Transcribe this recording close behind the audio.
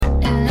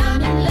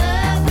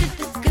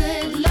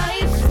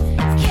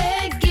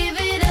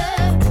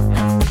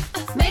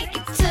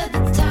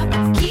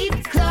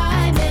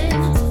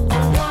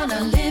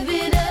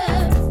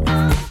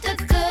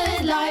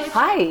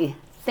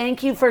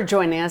Thank you for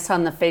joining us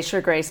on the Face Your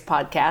Grace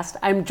podcast.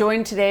 I'm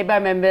joined today by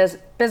my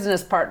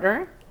business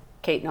partner,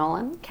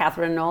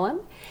 Catherine Nolan,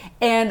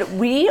 and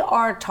we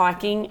are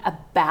talking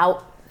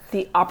about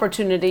the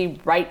opportunity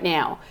right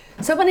now.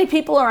 So many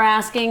people are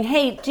asking,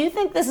 hey, do you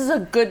think this is a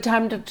good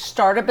time to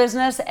start a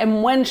business?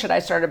 And when should I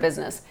start a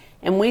business?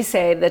 And we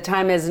say the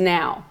time is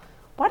now.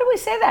 Why do we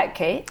say that,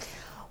 Kate?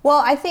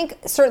 Well, I think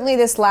certainly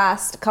this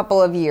last couple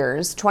of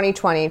years,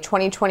 2020,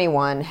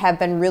 2021, have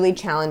been really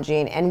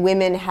challenging, and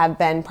women have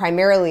been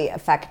primarily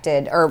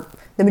affected, or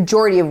the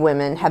majority of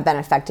women have been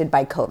affected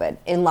by COVID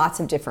in lots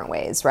of different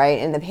ways, right,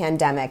 in the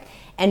pandemic.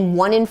 And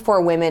 1 in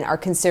 4 women are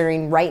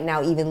considering right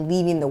now even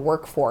leaving the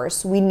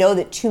workforce. We know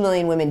that 2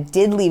 million women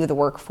did leave the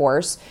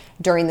workforce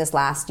during this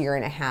last year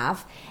and a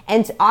half,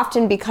 and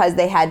often because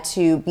they had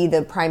to be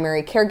the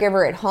primary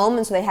caregiver at home,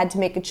 and so they had to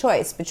make a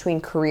choice between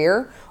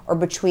career or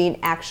between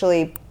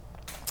actually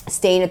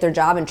staying at their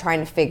job and trying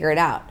to figure it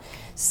out.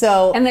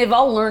 And they've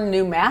all learned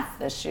new math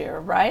this year,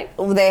 right?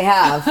 Well, they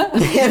have.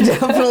 They have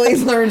definitely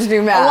learned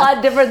new math. A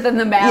lot different than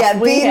the math we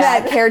had. Being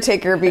that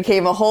caretaker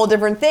became a whole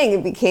different thing.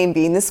 It became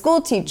being the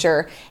school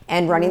teacher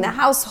and running the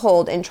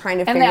household and trying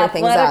to figure things out.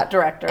 And the athletic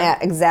director. Yeah,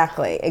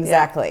 exactly.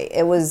 Yeah.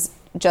 It was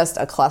just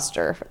a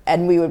cluster,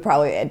 and we would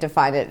probably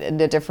define it in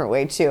a different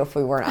way too if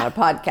we weren't on a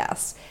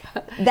podcast.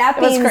 That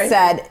being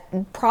said,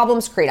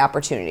 problems create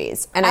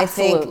opportunities. And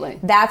Absolutely. I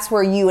think that's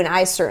where you and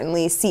I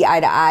certainly see eye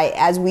to eye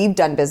as we've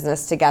done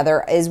business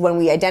together, is when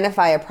we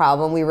identify a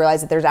problem, we realize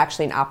that there's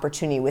actually an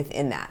opportunity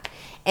within that.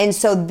 And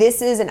so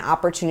this is an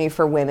opportunity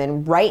for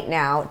women right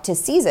now to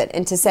seize it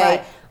and to say,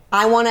 right,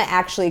 I want to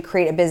actually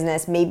create a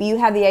business. Maybe you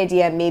have the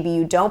idea, maybe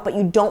you don't, but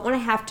you don't want to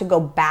have to go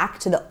back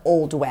to the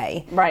old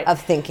way of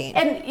thinking.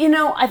 And,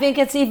 I think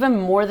it's even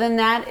more than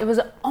that. It was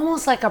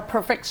almost like a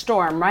perfect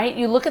storm, right?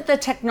 You look at the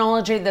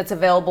technology that's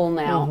available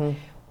now.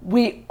 Mm-hmm.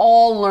 We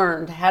all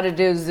learned how to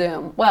do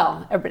Zoom.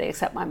 Well, everybody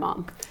except my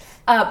mom.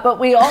 But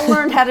we all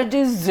learned how to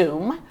do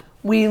Zoom.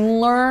 We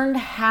learned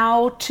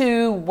how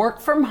to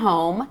work from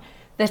home.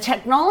 The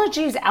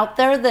technology's out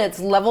there that's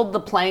leveled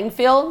the playing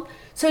field.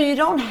 So you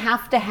don't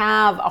have to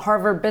have a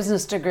Harvard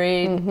business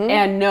degree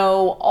and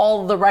know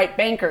all the right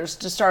bankers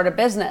to start a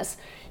business.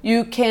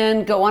 You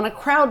can go on a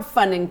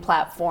crowdfunding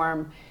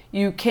platform.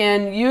 You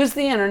can use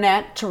the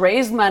internet to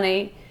raise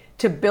money,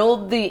 to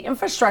build the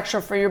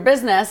infrastructure for your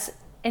business,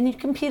 and you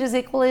compete as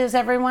equally as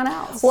everyone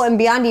else. Well, and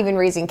beyond even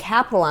raising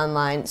capital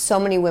online, so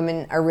many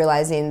women are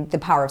realizing the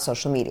power of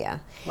social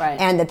media. Right.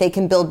 And that they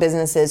can build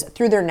businesses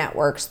through their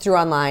networks, through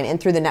online, and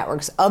through the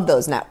networks of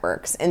those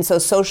networks. And so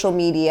social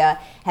media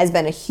has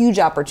been a huge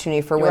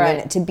opportunity for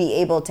women to be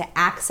able to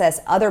access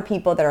other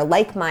people that are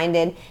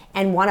like-minded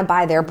and want to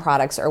buy their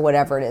products or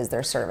whatever it is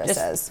their service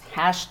is.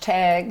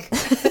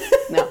 Hashtag...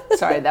 No,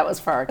 sorry, that was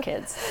for our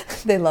kids.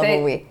 They love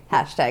when we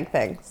hashtag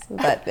things,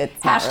 but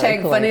it's not hashtag really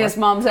cool funniest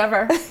anymore. moms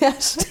ever.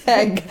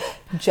 Hashtag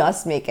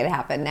just make it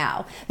happen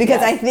now.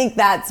 Because I think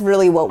that's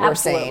really what we're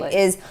saying,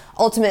 is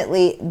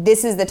ultimately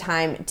this is the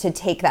time to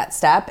take that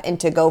step and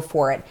to go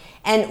for it.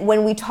 And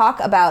when we talk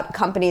about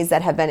companies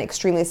that have been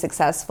extremely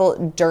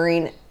successful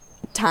during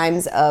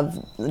down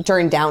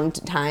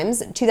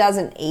times,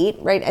 2008,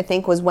 right, I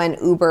think was when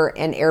Uber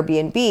and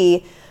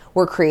Airbnb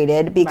were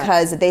created,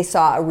 because they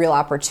saw a real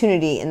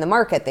opportunity in the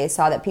market. They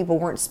saw that people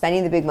weren't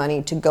spending the big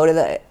money to go to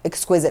the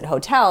exquisite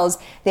hotels.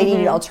 They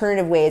needed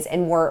alternative ways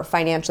and more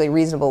financially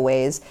reasonable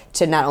ways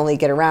to not only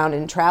get around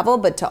and travel,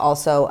 but to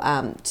also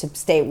to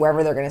stay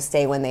wherever they're going to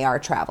stay when they are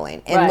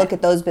traveling. And look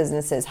at those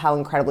businesses, how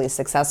incredibly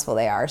successful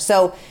they are.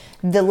 So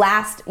the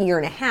last year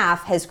and a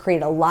half has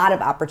created a lot of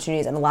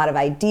opportunities and a lot of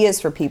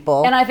ideas for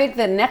people. And I think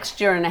the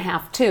next year and a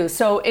half too.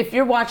 So if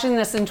you're watching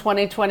this in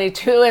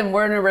 2022 and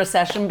we're in a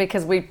recession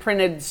because we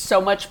printed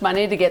so much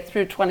money to get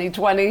through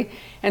 2020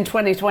 and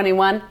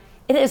 2021,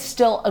 it is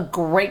still a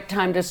great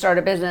time to start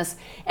a business.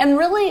 And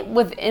really,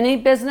 with any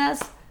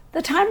business,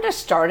 the time to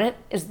start it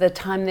is the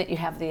time that you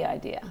have the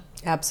idea.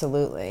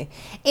 Absolutely.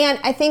 And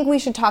I think we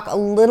should talk a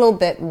little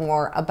bit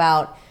more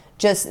about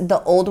just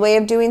the old way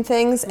of doing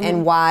things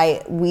and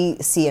why we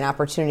see an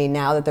opportunity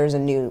now that there's a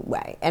new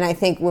way. And I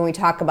think when we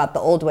talk about the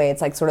old way,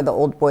 it's like sort of the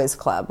old boys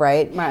club,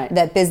 right? Right.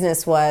 That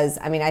business was,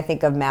 I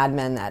think of Mad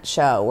Men, that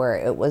show, where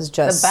it was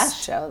just... The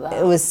best show,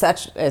 though.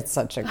 It's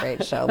such a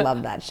great show.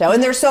 Love that show.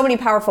 And there's so many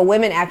powerful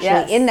women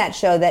actually in that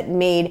show that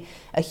made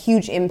a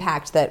huge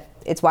impact, that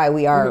it's why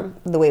we are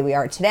the way we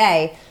are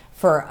today.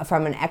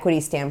 From an equity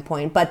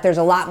standpoint, but there's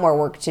a lot more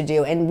work to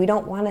do, and we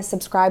don't want to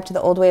subscribe to the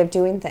old way of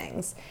doing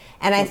things.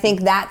 And I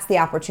think that's the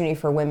opportunity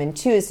for women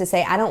too, is to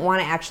say, I don't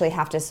want to actually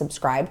have to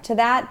subscribe to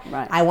that.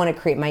 Right. I want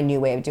to create my new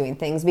way of doing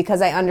things, because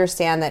I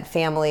understand that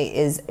family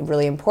is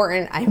really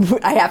important.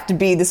 I have to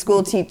be the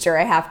school teacher.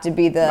 I have to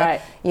be the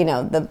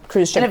the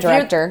cruise ship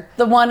director.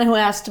 You're the one who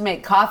has to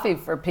make coffee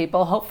for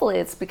people, hopefully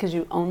it's because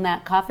you own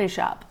that coffee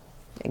shop.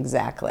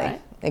 Exactly.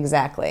 Right?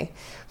 Exactly.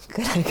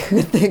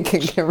 Good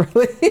thinking,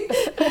 Kimberly.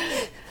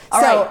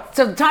 All right.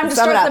 So time to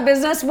start the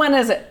business. When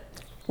is it?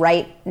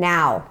 Right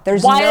now.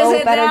 There's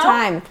no better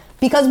time.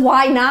 Because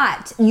why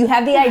not? You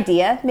have the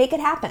idea. Make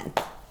it happen.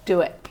 Do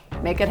it.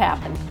 Make it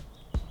happen.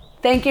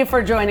 Thank you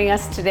for joining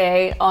us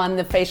today on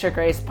the Face Your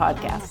Grace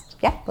podcast.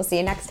 Yeah, we'll see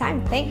you next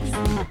time.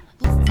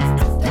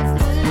 Thanks.